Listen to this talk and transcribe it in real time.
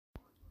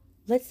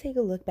Let's take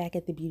a look back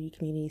at the beauty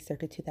community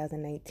circa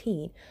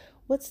 2019.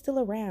 What's still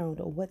around?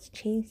 What's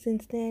changed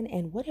since then?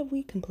 And what have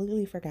we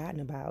completely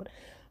forgotten about?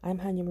 I'm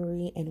Hanya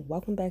Marie, and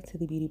welcome back to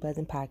the Beauty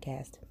Buzzin'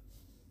 Podcast.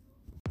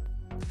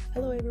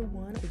 Hello,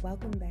 everyone.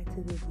 Welcome back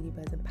to the Beauty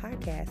Buzzin'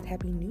 Podcast.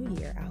 Happy New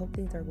Year. I hope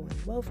things are going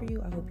well for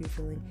you. I hope you're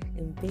feeling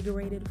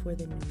invigorated for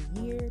the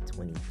new year,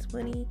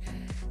 2020.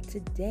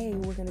 Today,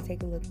 we're going to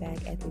take a look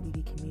back at the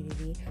beauty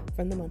community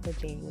from the month of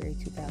January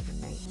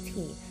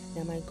 2019.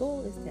 Now, my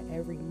goal is to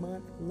every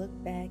month look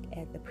back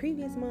at the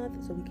previous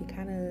month so we can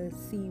kind of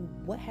see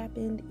what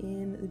happened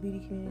in the beauty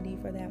community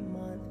for that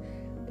month,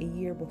 a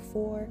year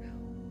before,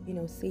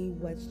 see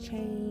what's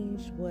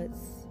changed, what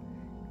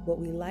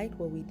we liked,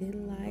 what we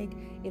didn't like.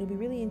 It'll be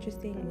really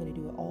interesting. I'm going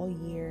to do it all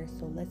year.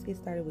 So let's get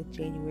started with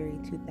January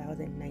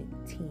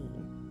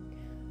 2019.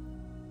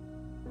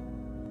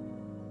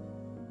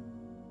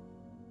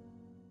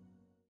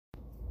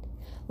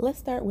 Let's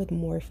start with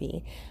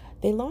Morphe.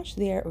 They launched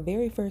their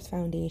very first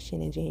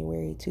foundation in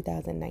January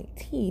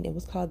 2019. It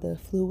was called the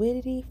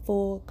Fluidity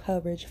Full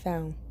Coverage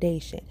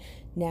Foundation.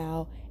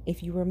 Now,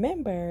 if you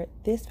remember,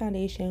 this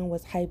foundation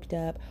was hyped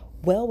up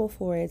well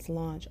before its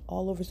launch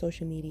all over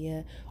social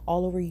media,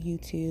 all over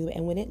YouTube.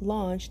 And when it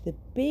launched, the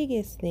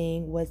biggest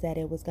thing was that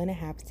it was going to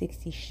have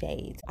 60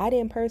 shades. I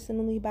didn't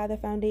personally buy the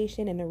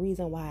foundation, and the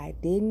reason why I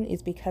didn't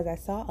is because I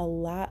saw a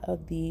lot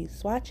of the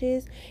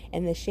swatches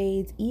and the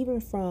shades,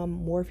 even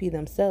from Morphe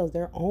themselves,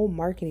 their own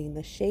marketing,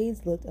 the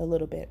shades looked a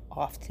little bit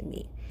off to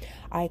me.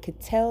 I could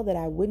tell that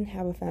I wouldn't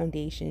have a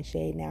foundation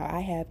shade. Now,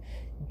 I have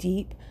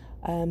deep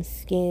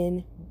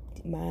skin.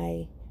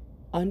 My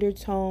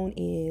undertone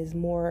is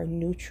more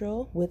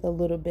neutral with a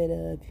little bit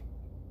of,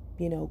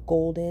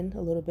 golden,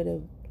 a little bit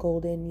of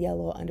golden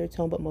yellow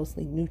undertone, but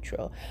mostly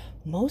neutral.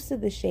 Most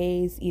of the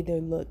shades either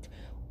looked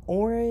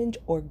orange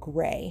or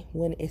gray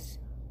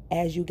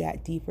as you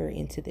got deeper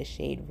into the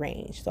shade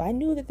range. So I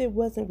knew that there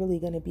wasn't really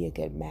going to be a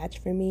good match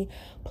for me.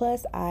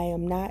 Plus, I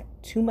am not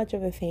too much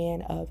of a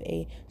fan of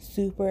a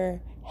super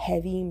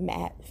heavy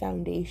matte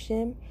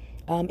foundation.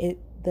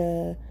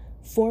 The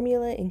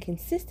formula and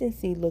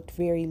consistency looked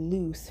very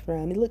loose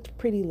it looked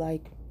pretty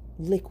like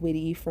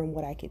liquidy from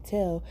what I could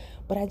tell,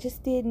 but I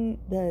just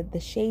didn't, the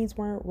shades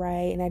weren't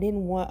right, and I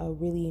didn't want a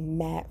really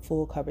matte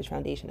full coverage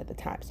foundation at the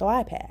time, so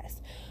I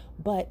passed.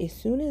 But as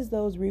soon as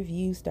those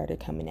reviews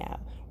started coming out,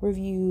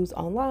 reviews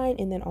online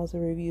and then also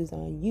reviews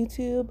on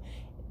YouTube,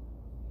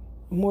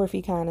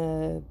 Morphe kind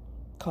of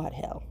caught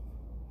hell,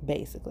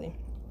 basically.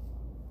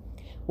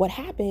 What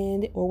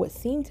happened, or what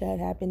seemed to have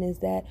happened, is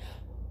that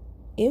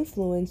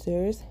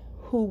influencers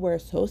who were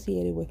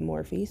associated with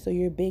Morphe, so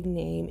your big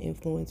name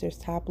influencers,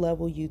 top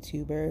level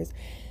YouTubers,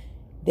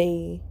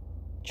 they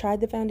tried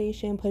the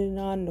foundation, put it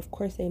on, and of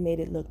course they made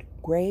it look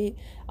great.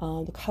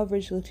 The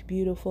coverage looked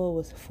beautiful, it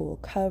was full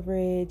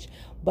coverage,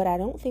 but I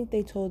don't think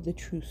they told the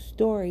true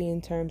story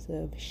in terms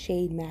of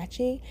shade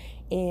matching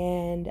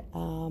and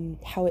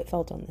how it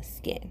felt on the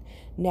skin.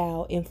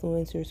 Now,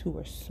 influencers who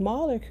were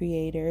smaller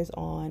creators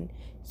on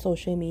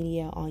social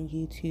media, on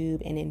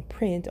YouTube, and in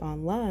print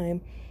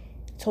online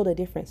told a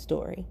different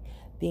story.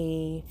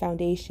 The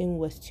foundation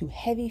was too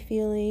heavy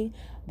feeling,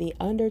 the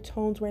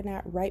undertones were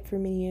not right for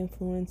many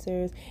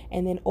influencers,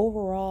 and then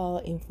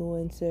overall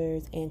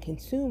influencers and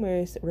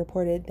consumers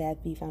reported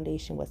that the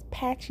foundation was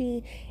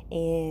patchy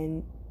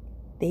and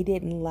they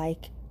didn't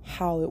like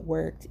how it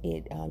worked.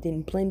 It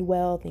didn't blend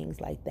well, things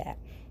like that.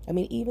 I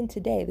mean, even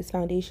today, this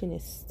foundation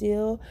is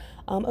still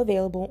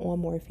available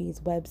on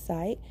Morphe's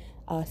website,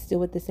 still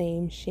with the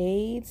same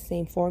shades,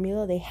 same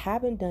formula. They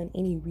haven't done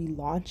any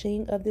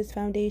relaunching of this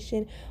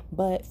foundation,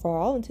 but for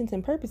all intents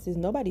and purposes,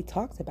 nobody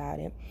talks about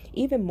it.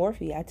 Even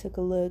Morphe, I took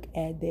a look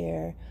at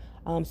their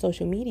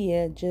social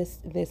media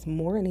just this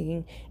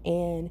morning,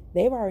 and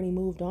they've already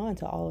moved on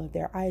to all of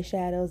their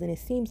eyeshadows, and it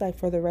seems like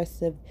for the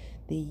rest of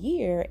the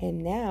year,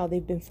 and now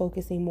they've been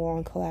focusing more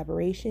on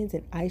collaborations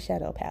and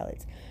eyeshadow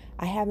palettes.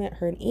 I haven't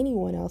heard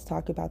anyone else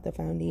talk about the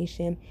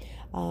foundation.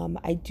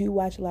 I do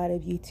watch a lot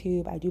of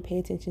YouTube. I do pay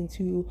attention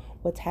to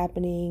what's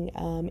happening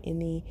in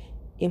the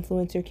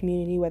influencer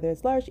community, whether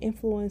it's large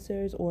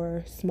influencers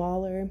or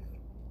smaller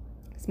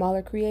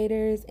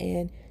creators,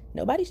 and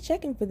nobody's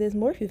checking for this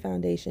Morphe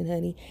foundation,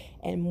 honey.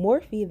 And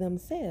Morphe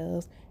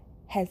themselves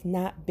has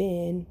not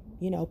been,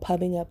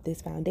 pubbing up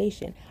this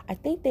foundation. I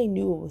think they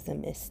knew it was a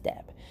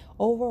misstep.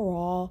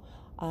 Overall,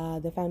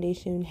 the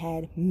foundation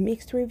had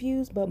mixed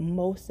reviews, but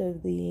most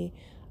of the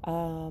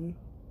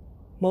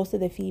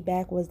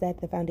feedback was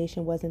that the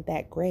foundation wasn't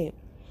that great.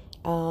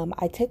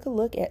 I took a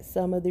look at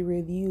some of the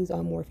reviews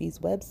on Morphe's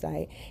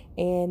website,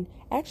 and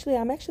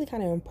I'm actually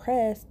kind of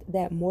impressed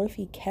that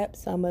Morphe kept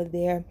some of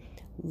their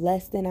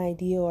less than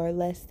ideal or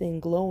less than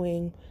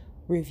glowing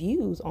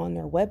reviews on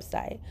their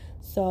website.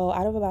 So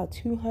out of about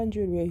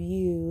 200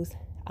 reviews,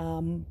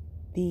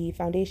 the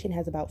foundation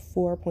has about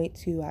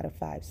 4.2 out of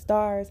 5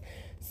 stars.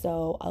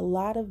 So a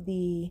lot of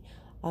the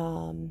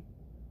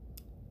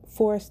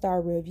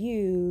 4-star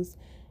reviews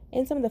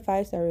and some of the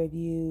 5-star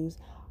reviews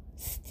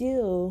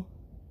still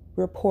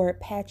report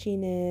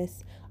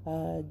patchiness,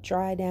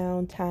 dry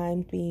down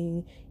time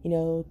being,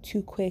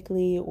 too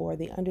quickly, or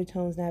the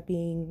undertones not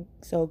being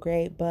so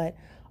great, but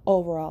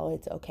overall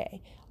it's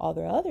okay. All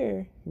the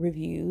other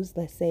reviews,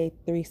 let's say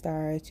 3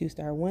 stars, 2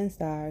 star, 1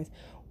 stars,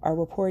 are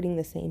reporting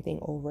the same thing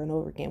over and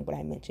over again, what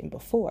I mentioned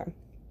before.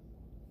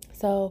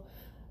 So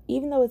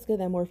even though it's good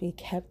that Morphe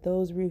kept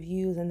those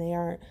reviews and they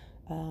aren't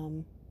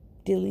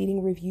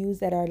deleting reviews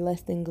that are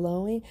less than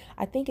glowing,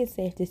 I think it's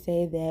safe to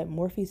say that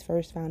Morphe's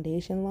first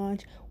foundation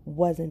launch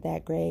wasn't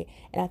that great,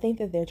 and I think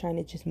that they're trying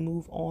to just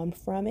move on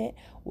from it.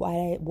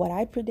 What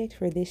I predict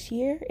for this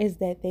year is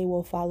that they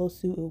will follow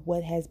suit with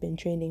what has been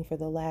trending for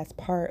the last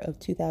part of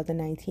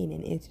 2019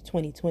 and into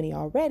 2020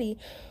 already,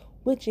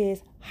 which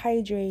is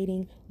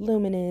hydrating,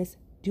 luminous,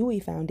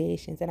 dewy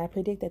foundations. And I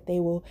predict that they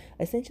will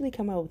essentially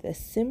come out with a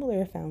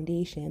similar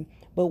foundation,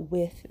 but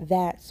with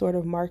that sort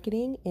of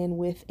marketing and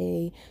with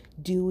a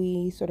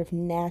dewy, sort of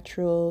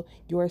natural,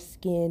 your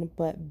skin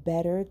but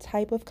better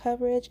type of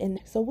coverage. And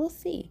so we'll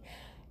see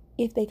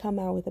if they come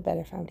out with a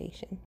better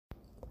foundation.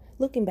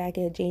 Looking back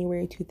at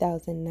January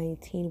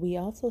 2019, we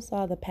also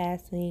saw the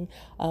passing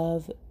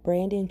of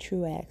Brandon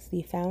Truax,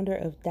 the founder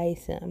of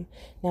Dysom.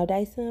 Now,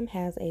 Dysom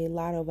has a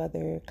lot of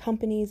other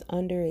companies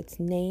under its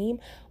name,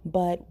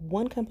 but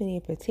one company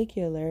in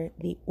particular,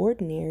 The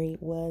Ordinary,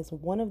 was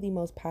one of the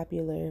most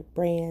popular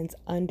brands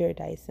under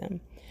Dysom.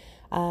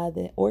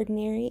 The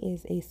Ordinary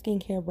is a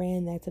skincare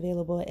brand that's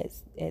available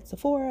at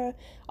Sephora.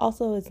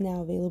 Also, it's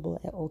now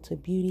available at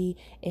Ulta Beauty.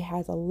 It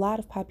has a lot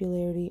of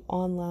popularity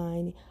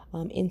online,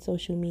 in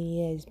social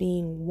media, as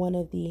being one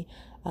of the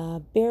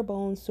bare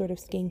bones sort of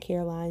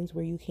skincare lines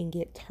where you can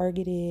get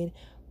targeted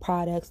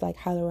products like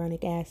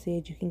hyaluronic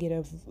acid. You can get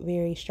a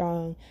very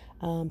strong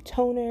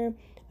toner.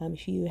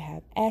 If you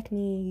have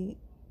acne,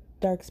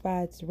 dark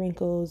spots,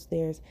 wrinkles,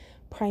 there's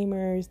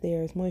primers,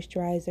 there's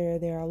moisturizer.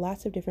 There are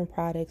lots of different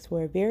products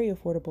for a very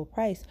affordable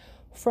price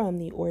from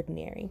The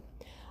Ordinary.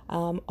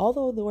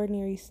 Although The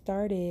Ordinary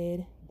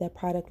started that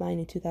product line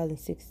in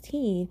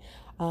 2016,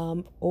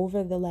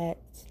 over the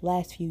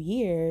last few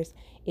years,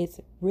 it's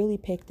really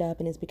picked up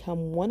and has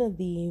become one of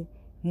the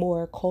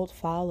more cult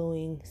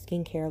following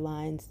skincare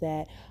lines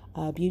that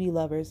beauty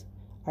lovers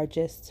are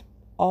just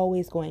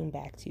always going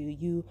back to.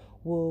 You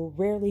will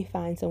rarely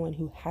find someone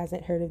who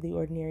hasn't heard of The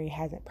Ordinary,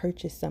 hasn't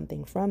purchased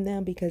something from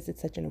them, because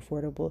it's such an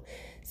affordable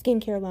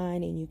skincare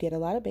line and you get a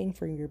lot of bang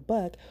for your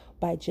buck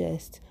by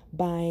just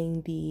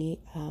buying the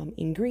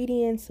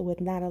ingredients with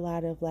not a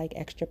lot of like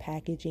extra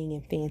packaging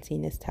and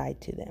fanciness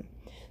tied to them.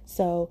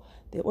 So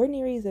The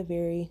Ordinary is a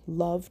very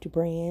loved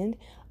brand,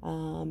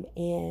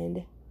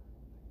 and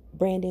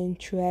Brandon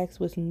Truax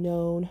was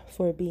known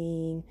for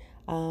being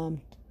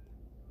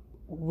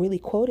really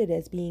quoted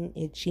as being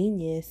a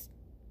genius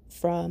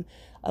from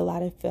a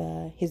lot of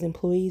his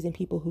employees and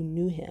people who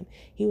knew him.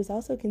 He was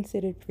also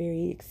considered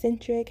very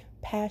eccentric,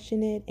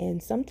 passionate,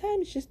 and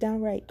sometimes just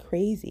downright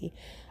crazy.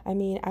 I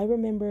mean, I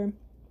remember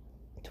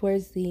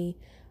towards the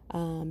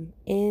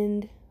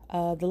end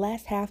of the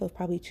last half of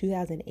probably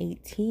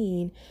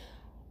 2018,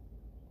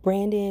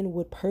 Brandon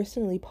would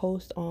personally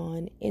post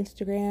on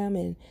Instagram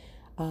and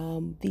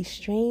these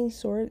strange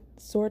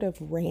sort of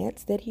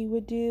rants that he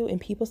would do,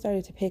 and people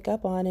started to pick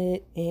up on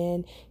it,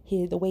 and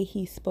the way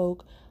he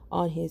spoke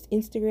on his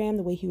Instagram,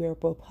 the way he would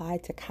reply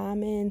to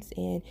comments,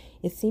 and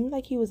it seemed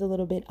like he was a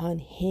little bit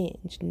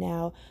unhinged.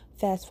 Now,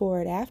 fast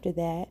forward after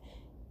that,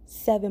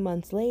 7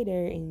 months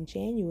later in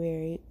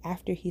January,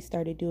 after he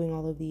started doing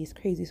all of these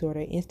crazy sort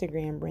of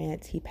Instagram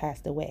rants, he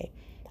passed away.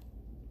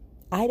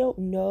 I don't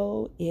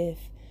know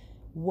if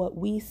what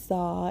we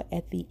saw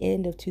at the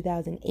end of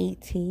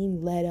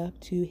 2018 led up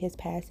to his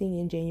passing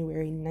in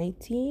January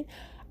 19.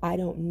 I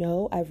don't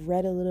know. I've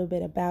read a little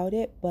bit about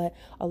it, but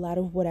a lot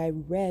of what I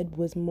read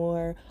was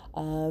more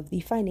of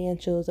the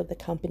financials of the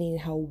company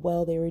and how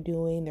well they were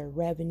doing, their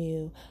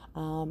revenue,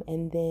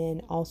 and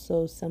then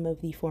also some of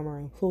the former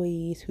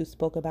employees who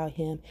spoke about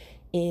him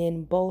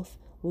in both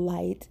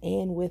light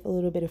and with a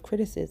little bit of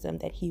criticism,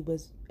 that he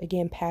was,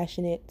 again,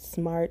 passionate,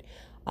 smart,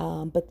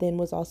 but then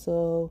was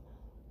also,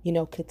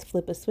 could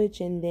flip a switch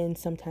and then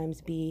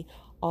sometimes be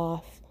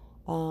off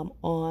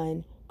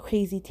on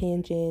crazy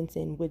tangents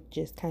and would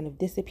just kind of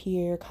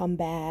disappear, come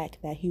back,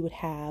 that he would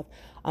have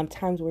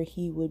times where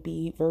he would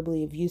be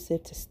verbally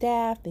abusive to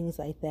staff, things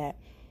like that.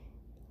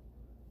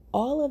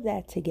 All of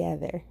that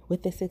together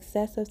with the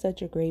success of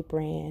such a great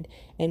brand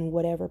and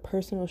whatever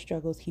personal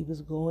struggles he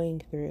was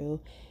going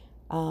through,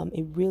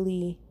 it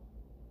really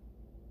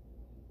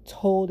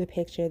told a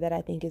picture that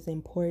I think is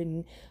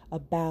important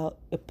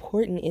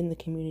in the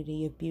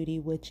community of beauty,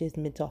 which is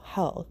mental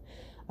health.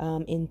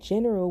 In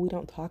general, we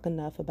don't talk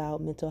enough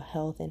about mental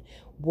health and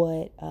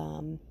what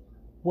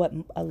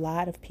a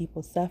lot of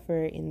people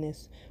suffer in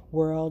this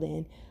world,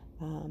 and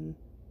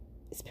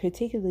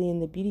particularly in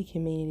the beauty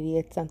community,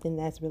 it's something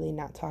that's really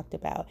not talked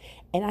about.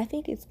 And I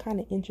think it's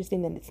kind of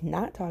interesting that it's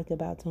not talked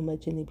about so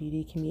much in the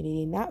beauty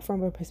community, not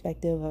from a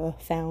perspective of a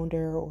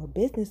founder or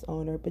business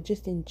owner, but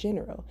just in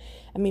general.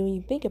 I mean, when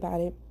you think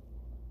about it,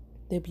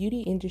 the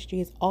beauty industry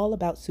is all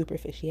about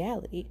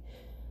superficiality.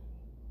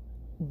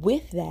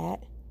 With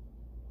that,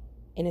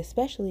 and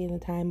especially in the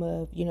time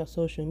of,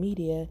 social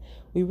media,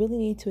 we really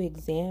need to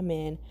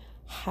examine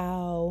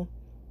how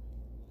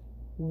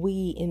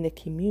we in the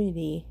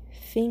community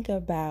think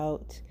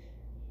about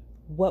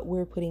what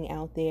we're putting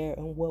out there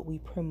and what we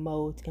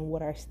promote and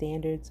what our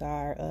standards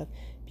are of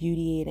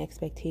beauty and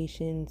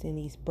expectations in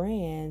these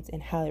brands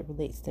and how it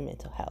relates to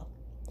mental health.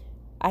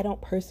 I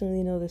don't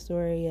personally know the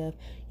story of,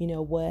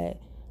 what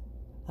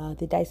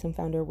the Dyson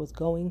founder was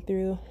going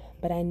through,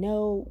 but I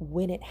know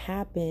when it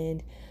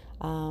happened,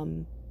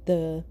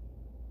 the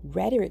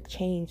rhetoric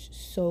changed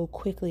so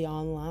quickly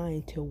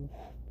online to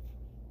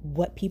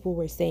what people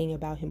were saying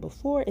about him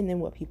before and then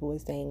what people were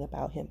saying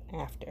about him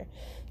after.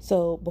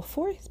 So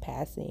before his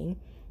passing,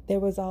 there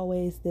was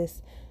always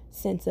this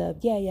sense of,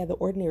 yeah, The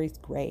Ordinary's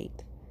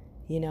great.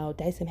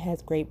 Dyson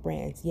has great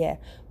brands, yeah,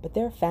 but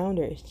their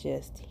founder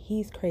is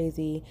he's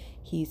crazy.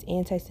 He's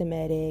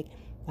anti-Semitic.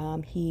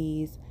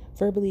 He's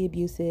verbally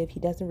abusive.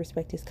 He doesn't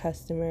respect his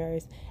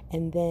customers.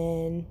 And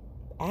then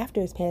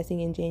after his passing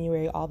in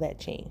January, all that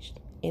changed.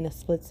 In a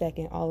split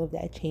second, all of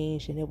that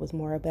changed, and it was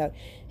more about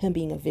him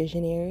being a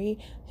visionary,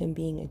 him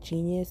being a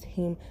genius,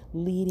 him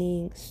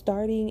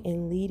starting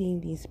and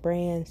leading these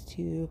brands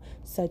to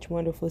such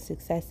wonderful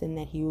success, and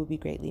that he will be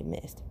greatly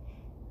missed.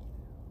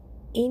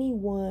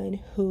 Anyone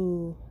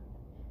who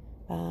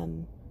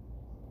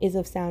is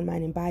of sound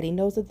mind and body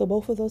knows that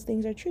both of those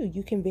things are true.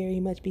 You can very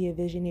much be a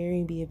visionary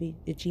and be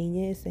a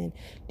genius and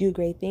do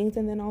great things,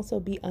 and then also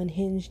be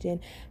unhinged and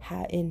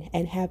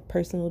have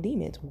personal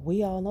demons.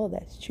 We all know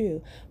that's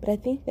true. But I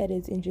think that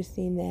it's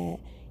interesting that,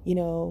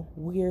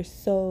 we're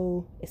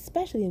so,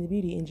 especially in the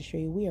beauty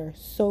industry, we are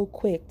so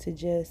quick to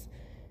just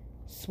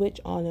switch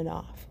on and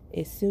off.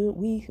 As soon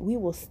we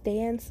will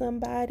stand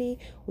somebody,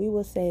 we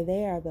will say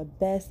they are the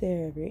best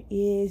there ever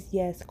is.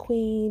 Yes,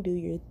 queen, do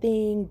your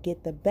thing,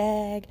 get the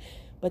bag.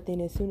 But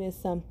then as soon as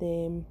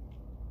something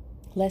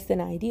less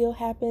than ideal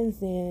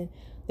happens, then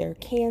they're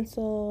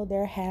canceled.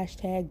 They're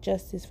hashtag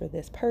justice for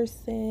this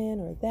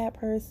person or that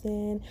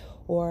person,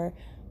 or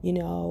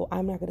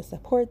I'm not going to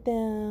support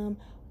them.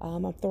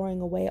 I'm throwing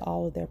away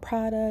all of their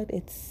product.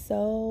 It's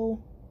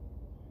so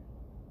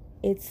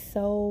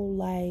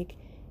like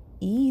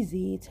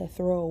easy to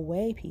throw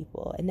away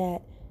people,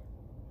 and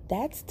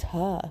that's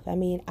tough. I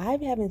mean, I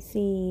haven't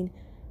seen,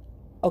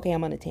 okay,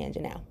 I'm on a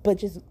tangent now, but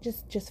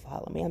just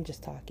follow me. I'm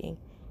just talking.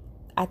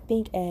 I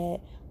think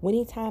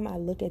anytime I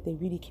look at the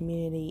beauty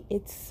community,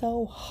 it's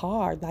so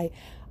hard. Like,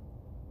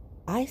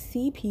 I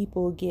see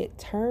people get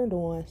turned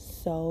on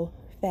so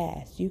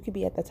fast. You could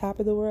be at the top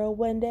of the world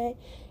one day,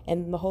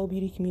 and the whole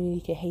beauty community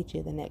could hate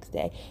you the next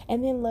day,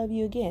 and then love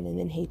you again, and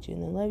then hate you,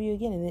 and then love you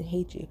again, and then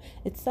hate you.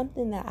 It's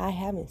something that I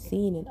haven't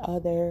seen in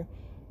other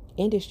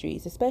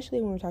industries,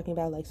 especially when we're talking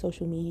about like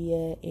social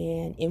media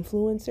and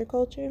influencer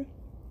culture.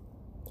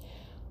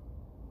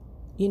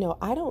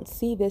 I don't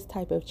see this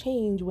type of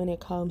change when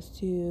it comes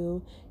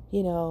to,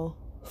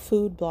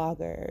 food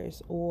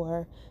bloggers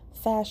or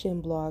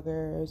fashion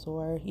bloggers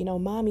or,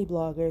 mommy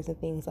bloggers and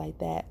things like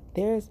that.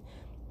 There's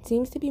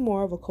seems to be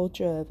more of a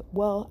culture of,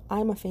 well,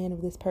 I'm a fan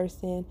of this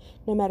person.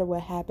 No matter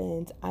what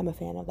happens, I'm a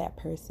fan of that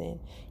person.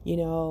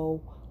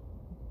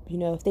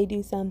 If they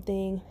do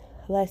something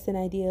less than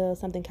ideal,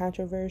 something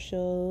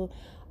controversial,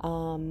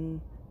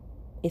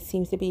 it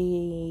seems to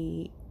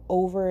be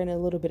over in a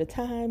little bit of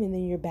time, and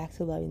then you're back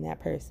to loving that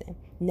person.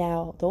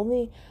 Now,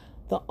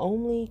 the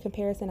only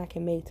comparison I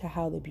can make to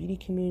how the beauty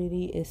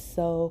community is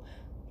so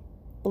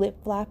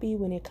flip-floppy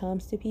when it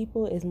comes to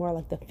people is more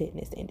like the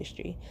fitness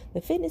industry.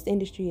 The fitness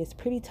industry is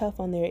pretty tough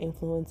on their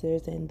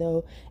influencers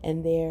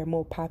and their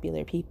more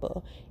popular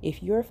people.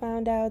 If you're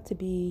found out to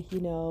be,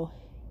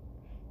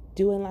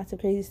 doing lots of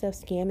crazy stuff,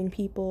 scamming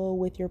people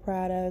with your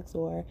products,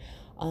 or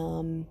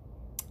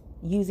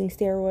using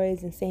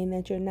steroids and saying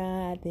that you're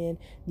not, then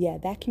yeah,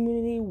 that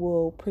community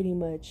will pretty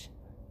much,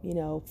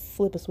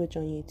 flip a switch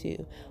on you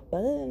too. But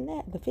other than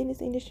that, the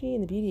fitness industry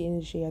and the beauty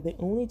industry are the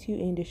only two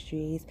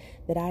industries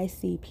that I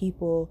see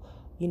people,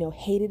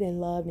 hated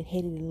and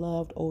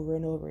loved over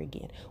and over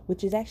again,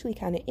 which is actually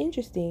kind of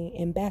interesting.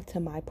 And back to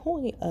my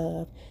point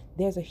of,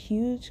 there's a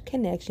huge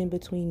connection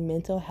between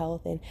mental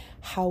health and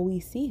how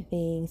we see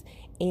things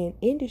in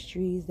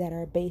industries that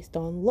are based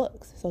on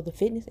looks. So the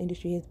fitness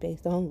industry is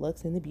based on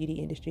looks, and the beauty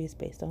industry is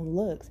based on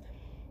looks.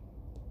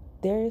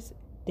 There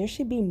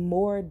should be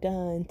more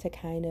done to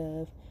kind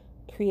of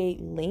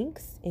create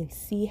links and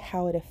see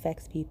how it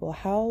affects people.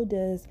 How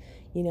does,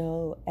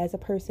 as a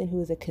person who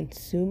is a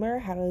consumer,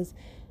 how does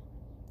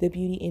the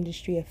beauty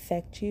industry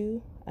affect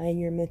you and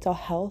your mental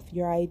health,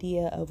 your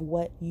idea of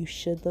what you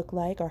should look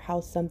like or how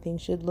something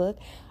should look?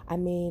 I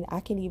mean, I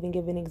can even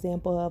give an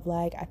example of,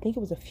 like, I think it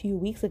was a few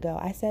weeks ago,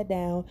 I sat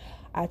down,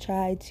 I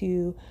tried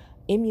to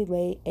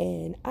emulate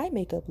an eye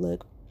makeup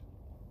look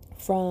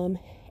from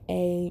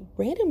a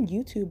random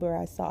YouTuber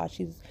I saw.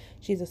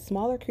 She's a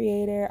smaller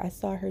creator. I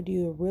saw her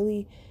do a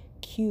really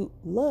cute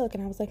look,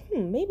 and I was like,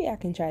 maybe I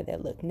can try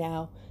that look.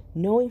 Now,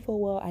 Knowing full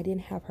well I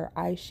didn't have her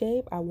eye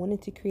shape, I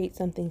wanted to create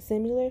something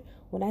similar.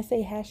 When I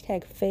say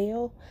hashtag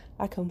fail,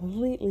 I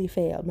completely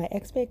failed. My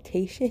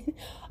expectation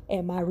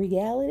and my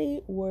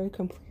reality were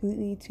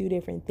completely two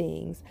different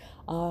things.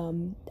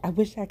 I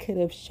wish I could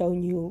have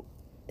shown you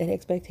an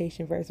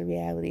expectation versus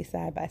reality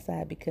side by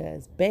side,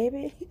 because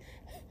baby,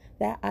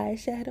 that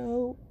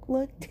eyeshadow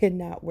look did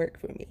not work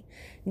for me.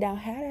 Now,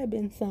 had I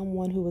been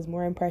someone who was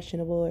more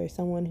impressionable, or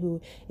someone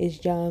who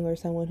is young, or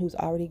someone who's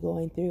already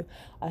going through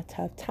a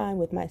tough time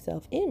with my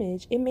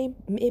self-image, it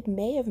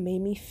may have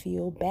made me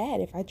feel bad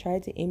if I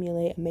tried to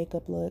emulate a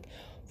makeup look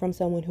from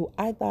someone who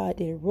I thought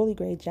did a really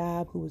great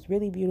job, who was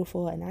really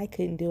beautiful, and I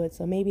couldn't do it,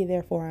 so maybe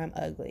therefore I'm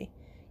ugly.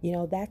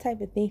 That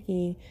type of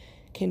thinking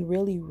can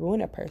really ruin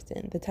a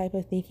person. The type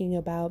of thinking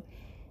about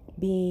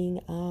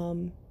being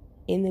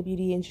in the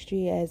beauty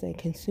industry as a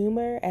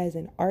consumer, as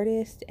an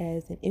artist,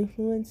 as an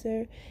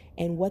influencer,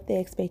 and what the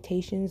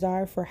expectations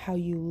are for how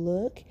you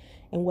look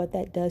and what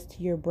that does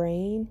to your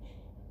brain.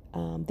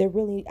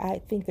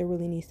 I think there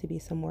really needs to be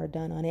some more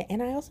done on it.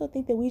 And I also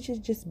think that we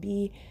should just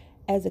be,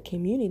 as a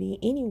community,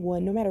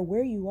 anyone, no matter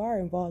where you are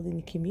involved in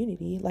the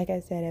community, like I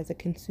said, as a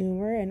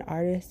consumer, an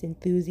artist,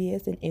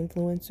 enthusiast, an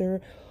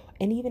influencer,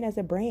 and even as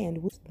a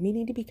brand, we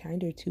need to be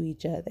kinder to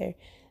each other.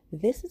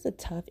 This is a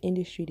tough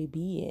industry to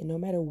be in, no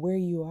matter where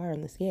you are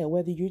on the scale,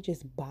 whether you're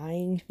just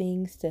buying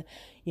things to,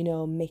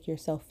 make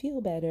yourself feel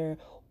better,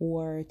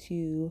 or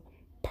to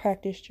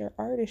practice your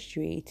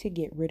artistry, to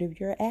get rid of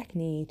your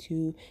acne,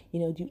 to,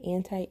 do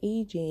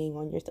anti-aging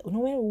on yourself.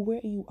 No matter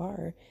where you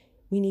are,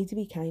 we need to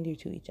be kinder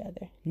to each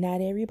other.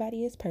 Not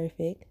everybody is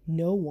perfect.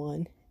 No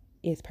one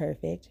is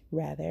perfect,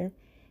 rather.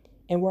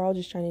 And we're all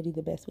just trying to do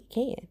the best we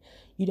can.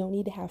 You don't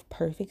need to have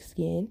perfect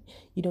skin.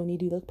 You don't need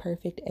to look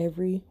perfect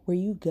everywhere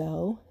you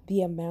go.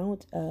 The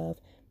amount of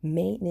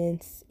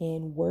maintenance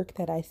and work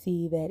that I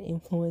see that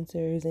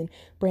influencers and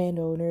brand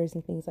owners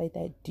and things like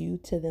that do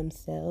to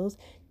themselves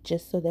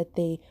just so that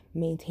they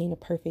maintain a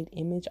perfect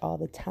image all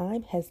the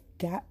time has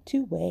got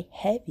to weigh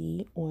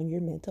heavy on your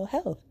mental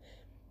health.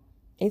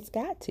 It's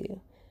got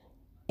to.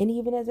 And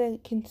even as a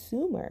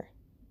consumer,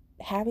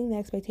 having the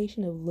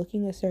expectation of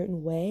looking a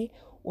certain way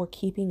or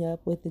keeping up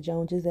with the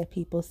Joneses that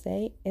people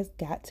say, it's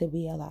got to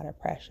be a lot of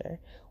pressure.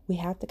 We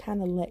have to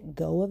kind of let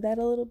go of that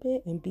a little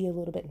bit and be a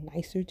little bit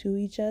nicer to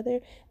each other,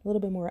 a little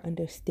bit more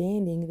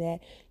understanding that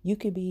you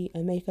could be a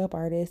makeup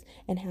artist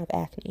and have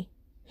acne.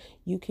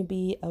 You could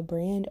be a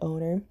brand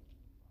owner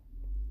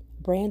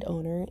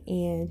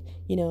and,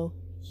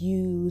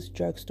 use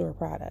drugstore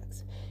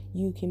products.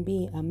 You can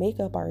be a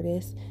makeup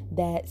artist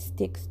that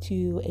sticks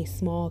to a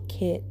small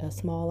kit, a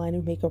small line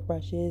of makeup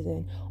brushes,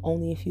 and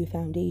only a few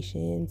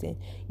foundations. And,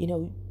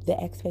 the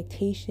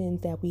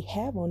expectations that we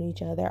have on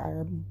each other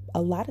are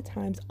a lot of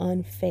times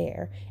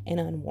unfair and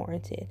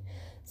unwarranted.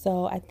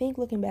 So I think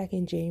looking back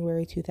in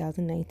January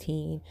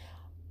 2019,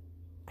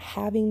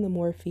 having the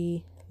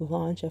Morphe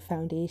launch of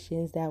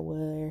foundations that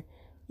were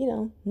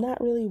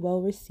not really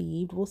well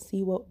received. We'll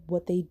see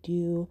what they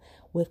do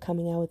with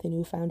coming out with a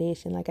new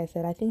foundation. Like I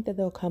said, I think that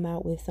they'll come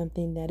out with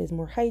something that is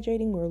more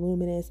hydrating, more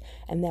luminous,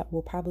 and that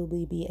will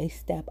probably be a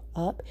step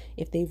up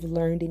if they've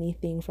learned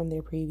anything from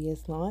their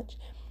previous launch.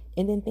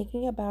 And then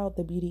thinking about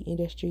the beauty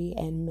industry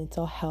and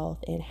mental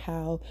health and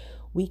how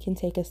we can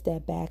take a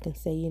step back and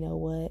say, you know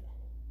what?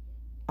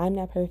 I'm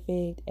not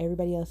perfect.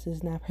 Everybody else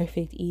is not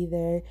perfect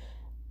either.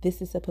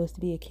 This is supposed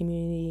to be a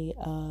community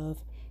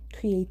of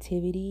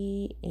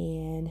creativity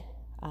and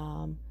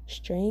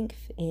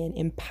strength and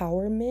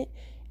empowerment,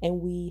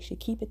 and we should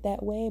keep it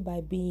that way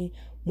by being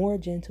more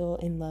gentle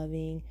and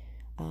loving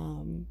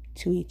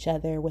to each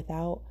other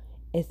without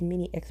as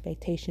many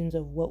expectations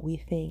of what we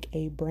think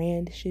a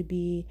brand should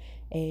be,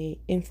 a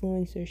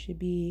influencer should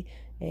be,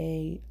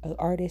 a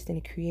artist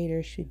and a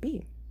creator should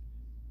be.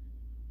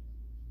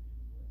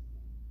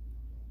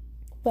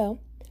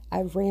 Well,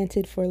 I've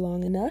ranted for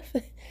long enough.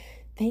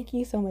 Thank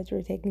you so much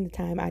for taking the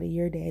time out of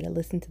your day to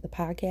listen to the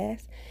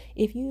podcast.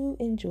 If you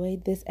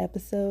enjoyed this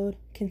episode,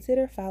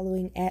 consider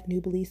following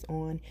 @Newbelize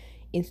on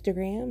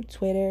Instagram,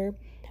 Twitter,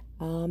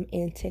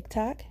 and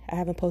TikTok. I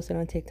haven't posted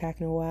on TikTok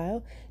in a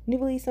while.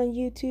 Newbelize on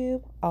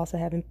YouTube, also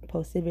haven't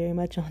posted very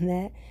much on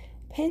that.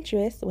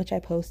 Pinterest, which I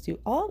post to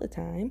all the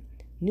time.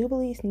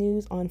 Newbelize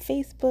News on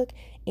Facebook,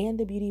 and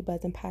the Beauty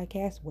Buzzin'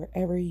 Podcast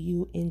wherever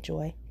you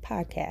enjoy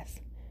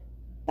podcasts.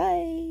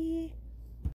 Bye.